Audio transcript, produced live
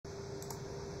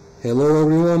Hello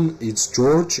everyone, it's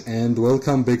George and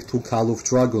welcome back to Call of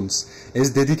Dragons. As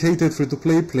dedicated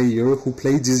free-to-play player who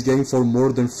played this game for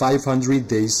more than 500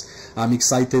 days, I'm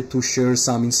excited to share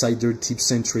some insider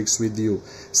tips and tricks with you.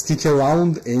 Stick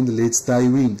around and let's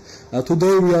dive in.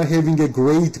 Today we are having a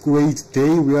great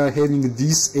day. We are having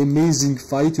this amazing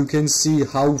fight. You can see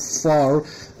how far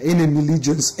enemy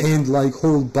legions and like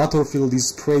whole battlefield is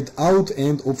spread out,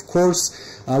 and of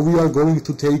course we are going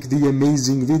to take the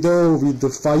amazing video with the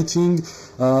fighting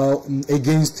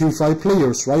against tier 5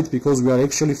 players, right? Because we are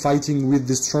actually fighting with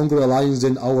the stronger alliance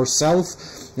than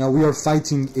ourselves. Now we are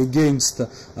fighting against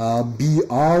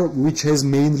BR, which has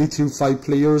mainly tier 5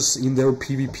 players in their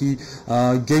PvP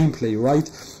gameplay, right?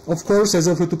 Of course, as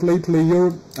a free-to-play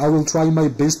player, I will try my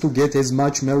best to get as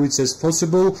much merits as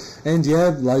possible, and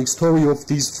yeah, like story of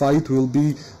this fight will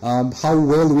be how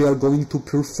well we are going to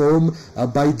perform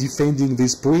by defending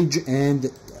this bridge,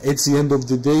 and at the end of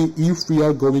the day, if we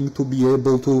are going to be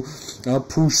able to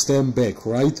push them back,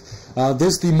 right?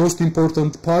 That's the most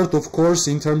important part. Of course,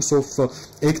 in terms of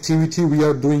activity, we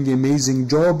are doing an amazing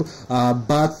job,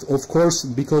 but of course,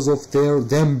 because of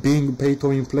them being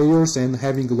pay-to-win players and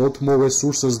having a lot more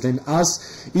resources than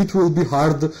us, it will be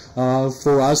hard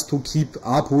for us to keep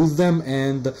up with them,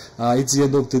 and at the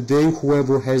end of the day,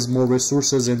 whoever has more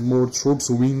resources and more troops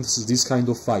wins this kind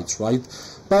of fights, right?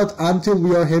 But until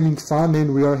we are having fun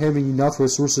and we are having enough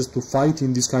resources to fight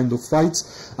in this kind of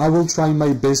fights, I will try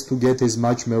my best to get as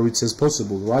much merits as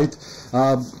possible, right?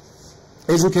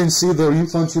 As you can see, the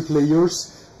infantry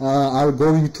players are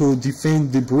going to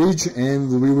defend the bridge,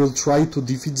 and we will try to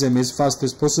defeat them as fast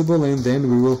as possible, and then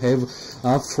we will have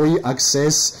free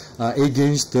access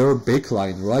against their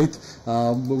backline, right?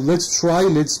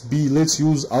 Let's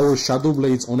use our shadow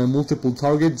blades on a multiple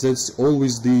target. That's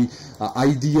always the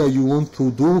idea you want to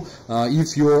do.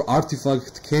 If your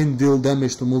artifact can deal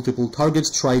damage to multiple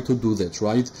targets, try to do that,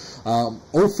 right?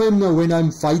 Often when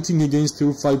I'm fighting against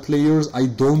tier 5 players, I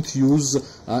don't use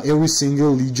every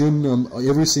single legion,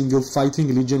 every single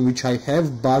fighting legion which I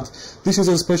have, but this is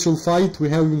a special fight. We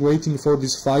have been waiting for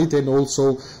this fight, and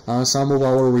also some of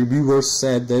our reviewers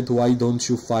said that why don't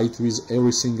you fight with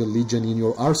every single legion in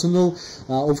your arsenal.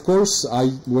 Of course,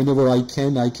 whenever I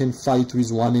can fight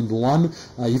with 1 and 1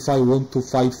 if I want to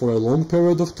fight for a long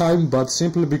period of time, but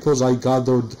simply because I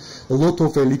gathered a lot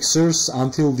of elixirs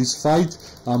until this fight,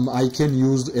 I can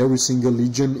use every single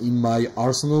legion in my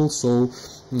arsenal. So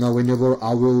now whenever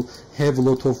I will have a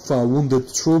lot of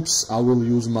wounded troops, I will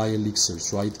use my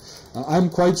elixirs, right? I'm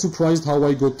quite surprised how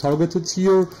I got targeted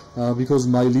here, because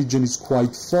my legion is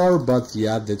quite far, but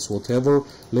yeah, that's whatever.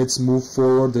 Let's move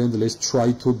forward and let's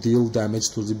try to deal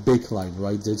damage to the backline,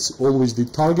 right? That's always the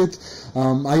target.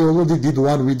 I already did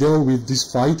one video with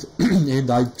this fight and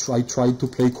I tried to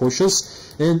play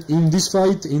cautious, and in this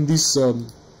fight, in this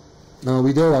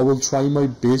video, I will try my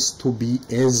best to be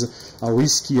as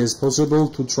risky as possible,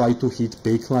 to try to hit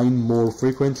backline more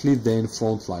frequently than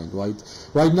frontline, right?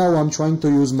 Right now I'm trying to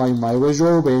use my Mirage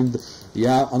Orb, and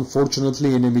yeah,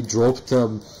 unfortunately enemy dropped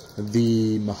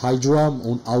the Hydra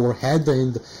on our head,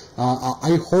 and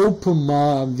I hope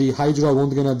the Hydra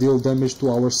won't gonna deal damage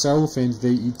to ourselves, and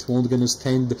it won't gonna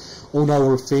stand on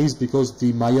our face, because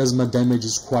the miasma damage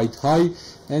is quite high.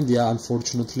 And yeah,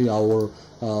 unfortunately our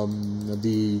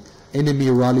the enemy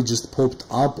rally just popped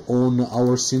up on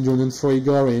our Syndron and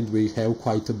Freygar, and we have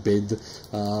quite a bad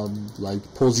like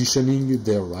positioning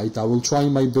there, right? I will try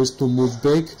my best to move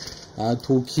back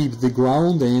to keep the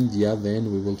ground, and yeah,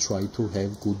 then we will try to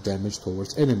have good damage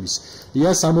towards enemies.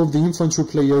 Yeah, some of the infantry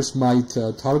players might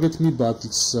target me, but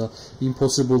it's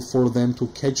impossible for them to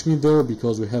catch me there,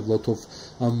 because we have a lot of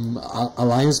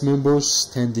alliance members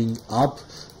standing up.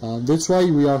 That's why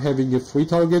we are having a free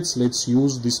targets. Let's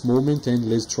use this moment and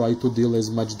let's try to deal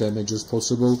as much damage as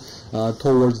possible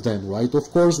towards them, right? Of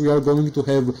course, we are going to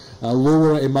have a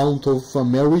lower amount of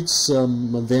merits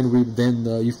than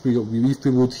if we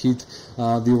would hit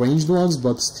the ranged ones,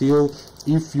 but still,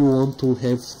 if you want to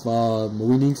have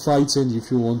winning fights and if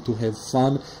you want to have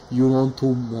fun, you want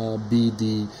to be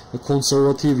the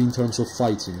conservative in terms of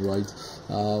fighting, right?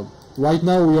 Right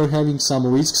now we are having some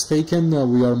risks taken,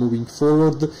 we are moving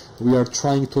forward, we are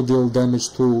trying to deal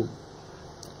damage to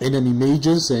enemy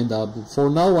mages, and for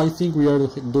now I think we are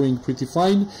doing pretty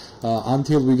fine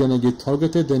until we're gonna get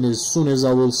targeted, and as soon as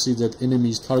I will see that enemy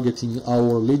is targeting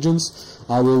our legions,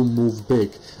 I will move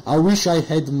back. I wish I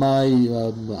had my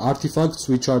artifacts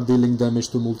which are dealing damage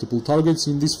to multiple targets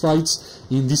in these fights,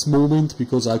 in this moment,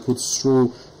 because I could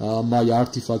throw my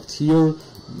artifact here.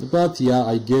 But yeah,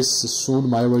 I guess soon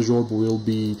Mirage Orb will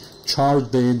be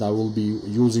charged and I will be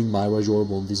using Mirage Orb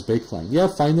on this backline. Yeah,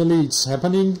 finally it's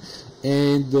happening.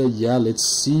 And yeah,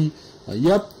 let's see.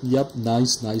 Yep,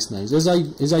 nice. As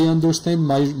I understand,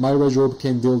 my Razor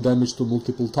can deal damage to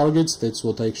multiple targets. That's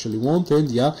what I actually want.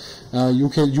 And yeah,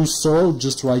 you saw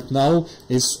just right now,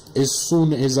 as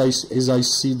soon as I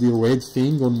see the red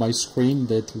thing on my screen,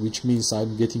 which means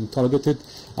I'm getting targeted,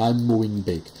 I'm moving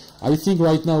back. I think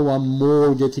right now I'm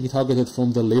more getting targeted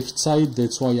from the left side.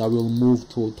 That's why I will move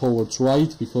towards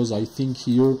right, because I think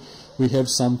here we have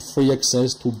some free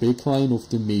access to backline of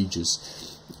the mages.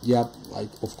 Yeah, like,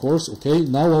 of course. Okay,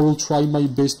 now I will try my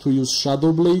best to use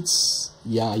Shadow Blades.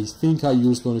 Yeah, I think I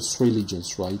used only 3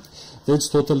 Legions, right? That's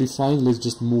totally fine. Let's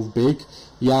just move back.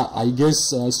 Yeah, I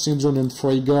guess Syndron and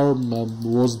Freygar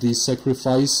was the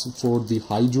sacrifice for the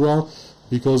Hydra,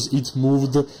 because it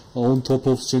moved on top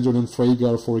of Syndron and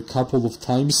Freygar for a couple of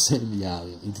times, and yeah,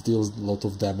 it deals a lot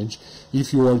of damage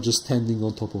if you are just standing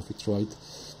on top of it, right?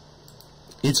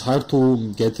 It's hard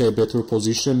to get a better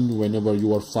position whenever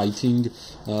you are fighting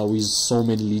with so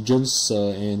many legions,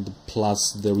 and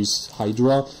plus there is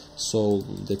Hydra, so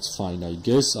that's fine, I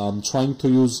guess. I'm trying to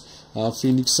use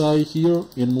Phoenix Eye here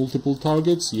in multiple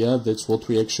targets. Yeah, that's what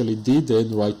we actually did,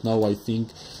 and right now I think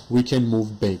we can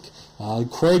move back.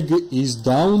 Craig is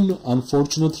down,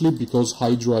 unfortunately, because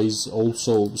Hydra is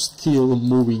also still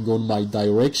moving on my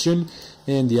direction.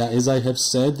 And yeah, as I have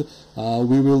said,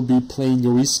 we will be playing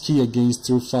risky against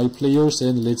tier 5 players,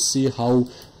 and let's see how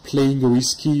playing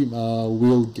risky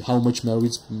how much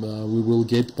merits we will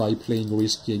get by playing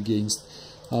risky against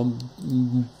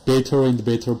better and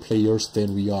better players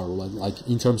than we are, like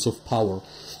in terms of power.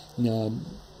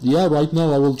 Yeah, right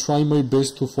now I will try my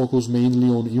best to focus mainly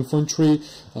on infantry,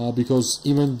 because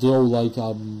even though like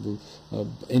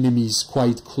enemy is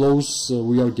quite close,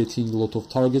 we are getting a lot of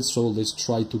targets, so let's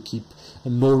try to keep a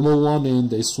normal one,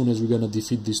 and as soon as we're gonna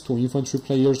defeat these 2 infantry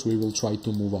players, we will try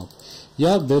to move up.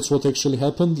 Yeah, that's what actually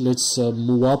happened. Let's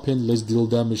move up and let's deal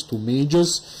damage to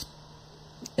mages,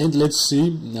 and let's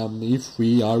see if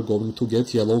we are going to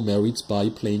get yellow merits by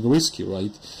playing risky,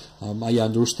 right? I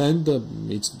understand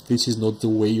this is not the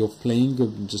way of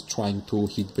playing, just trying to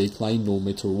hit backline no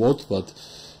matter what, but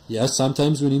yeah,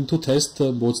 sometimes we need to test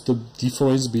what's the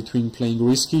difference between playing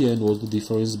risky and what's the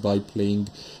difference by playing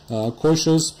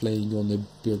cautious, playing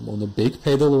on a back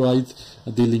pedal, right,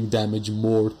 dealing damage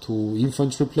more to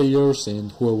infantry players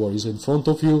and whoever is in front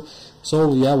of you.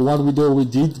 So yeah, one video we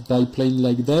did by playing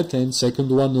like that, and second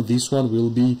one, this one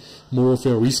will be more of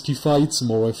a risky fights,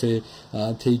 more of a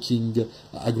taking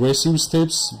aggressive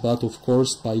steps, but of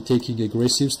course by taking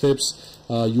aggressive steps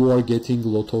you are getting a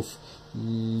lot of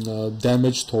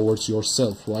damage towards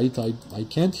yourself, right? I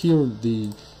can't hear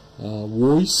the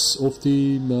voice of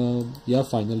the yeah,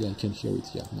 finally I can hear it.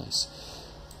 Yeah, nice.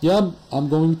 Yeah, I'm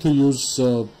going to use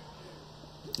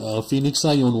Phoenix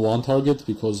Eye on one target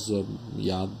because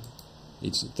yeah,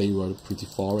 they were pretty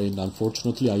far, and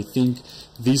unfortunately I think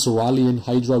this Rally and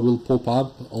Hydra will pop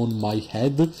up on my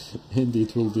head and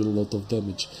it will deal a lot of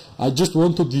damage. I just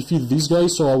want to defeat this guy,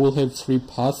 so I will have 3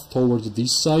 paths towards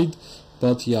this side.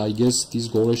 But yeah, I guess these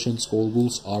Goresh and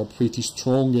Skullgulls are pretty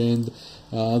strong, and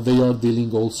they are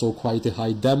dealing also quite a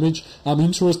high damage. I'm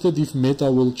interested if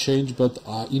meta will change, but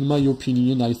in my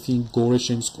opinion, I think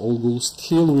Goresh and Skullgulls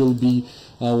still will be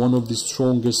one of the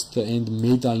strongest and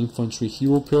meta infantry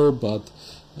hero pair. But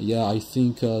yeah, I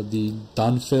think the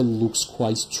Dunfell looks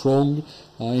quite strong,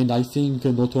 and I think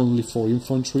not only for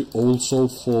infantry, also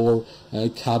for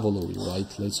cavalry, right?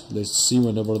 Let's see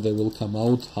whenever they will come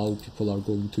out how people are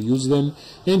going to use them,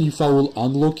 and if I will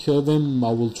unlock them,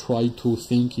 I will try to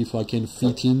think if I can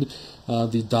fit in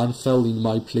the Dunfell in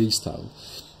my playstyle.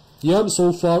 Yeah,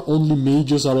 so far only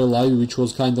mages are alive, which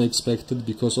was kinda expected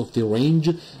because of the range,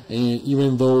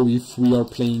 even though if we are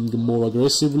playing more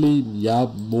aggressively, yeah,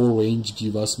 more range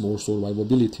give us more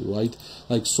survivability, right?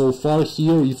 Like so far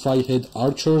here, if I had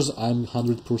archers, I'm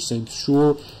 100%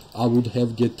 sure I would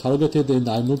have get targeted, and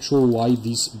I'm not sure why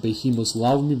these behemoths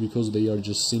love me, because they are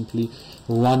just simply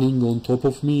running on top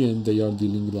of me and they are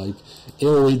dealing like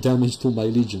AoE damage to my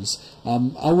legions.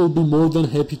 I will be more than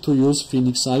happy to use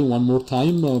Phoenix Eye one more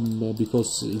time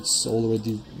because it's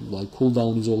already like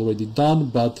cooldown is already done,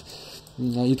 but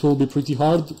it will be pretty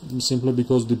hard simply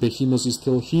because the behemoth is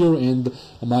still here and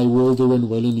my Welder and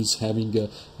Welin is having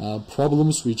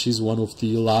problems, which is one of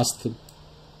the last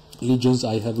legions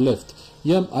I have left.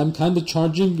 Yeah, I'm kind of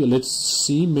charging. Let's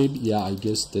see, maybe, yeah, I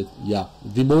guess that, yeah,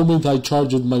 the moment I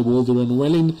charged my Welder and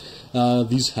Welin,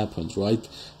 this happened, right?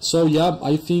 So yeah,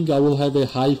 I think I will have a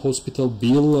high hospital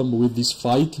bill with this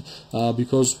fight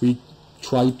because we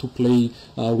try to play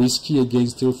risky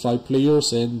against tier 5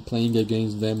 players, and playing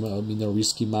against them in a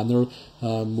risky manner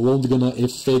won't gonna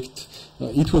affect.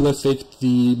 It will affect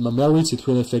the merits, it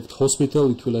will affect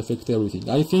hospital, it will affect everything.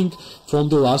 I think from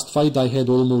the last fight I had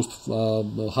almost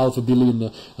 500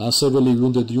 million severely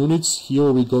wounded units.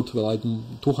 Here we got like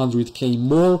 200k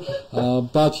more,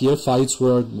 but yeah, fights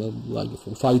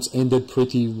ended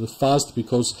pretty fast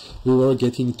because we were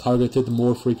getting targeted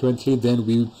more frequently than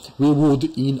we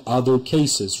would in other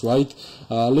cases, right?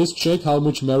 Let's check how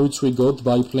much merits we got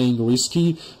by playing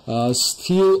risky.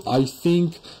 Still, I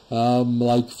think,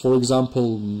 like for example,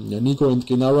 Nico and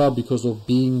Kinara, because of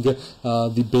being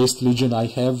the best legion I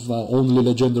have, only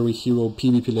legendary hero,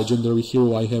 PvP legendary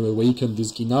hero I have awakened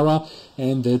is Kinara,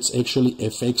 and that actually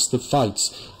affects the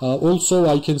fights. Also,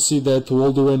 I can see that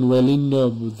Walder and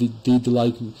Relin did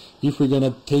like, if we're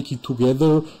gonna take it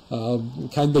together,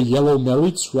 kind of yellow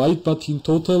merits, right? But in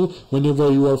total,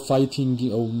 whenever you are fighting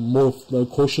more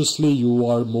cautiously, you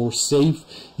are more safe,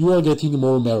 you are getting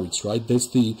more merits, right? That's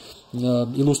the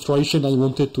illustration I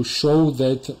wanted to show,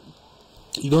 that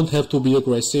you don't have to be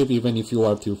aggressive even if you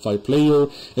are tier 5 player,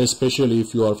 especially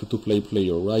if you are free-to-play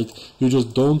player, right? You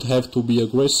just don't have to be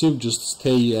aggressive, just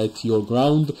stay at your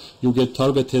ground. You get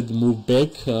targeted, move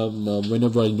back.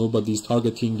 Whenever nobody is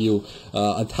targeting you,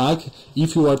 attack.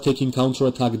 If you are taking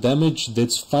counter-attack damage,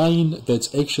 that's fine,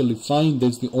 that's actually fine,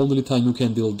 that's the only time you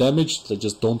can deal damage. So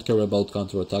just don't care about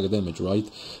counter-attack damage, right?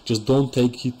 Just don't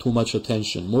take too much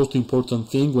attention. Most important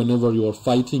thing whenever you are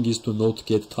fighting is to not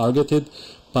get targeted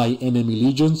by enemy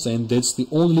legions, and that's the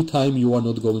only time you are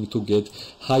not going to get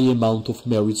high amount of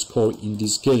merit score in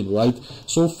this game, right?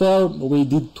 So far we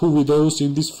did 2 videos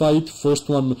in this fight. First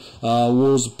one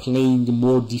was playing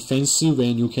more defensive,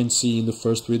 and you can see in the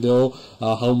first video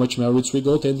how much merits we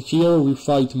got, and here we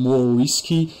fight more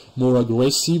risky, more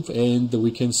aggressive, and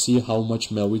we can see how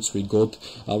much merits we got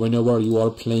whenever you are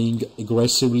playing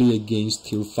aggressively against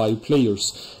tier 5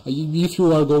 players. If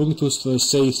you are going to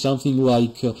say something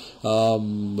like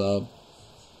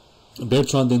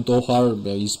Bertrand and Tohar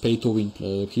is pay to win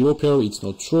hero pair, it's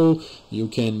not true. You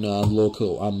can unlock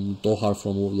Tohar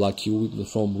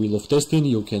from Wheel of Destiny,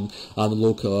 you can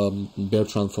unlock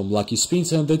Bertrand from Lucky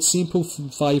Spins, and that's simple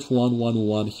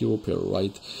 5-1-1-1 hero pair,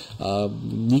 right?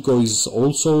 Nico is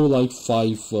also like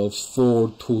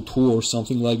 5-4-2-2 or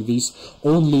something like this.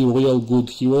 Only real good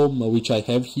hero which I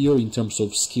have here in terms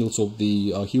of skills of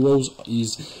the heroes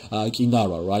is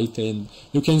Kinara, right? And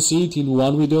you can see it in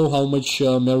one video how much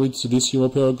merits this hero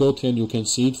pair got, and you can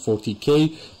see it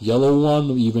 40k, yellow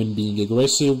one, even being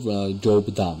aggressive,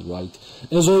 job done, right?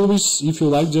 As always, if you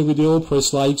like the video,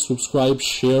 press like, subscribe,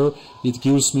 share. It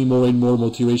gives me more and more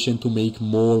motivation to make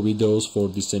more videos for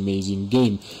this amazing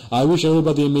game. I wish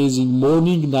everybody amazing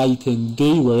morning, night and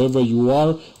day, wherever you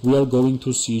are. We are going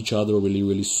to see each other really,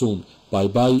 really soon. Bye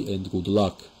bye and good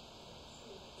luck.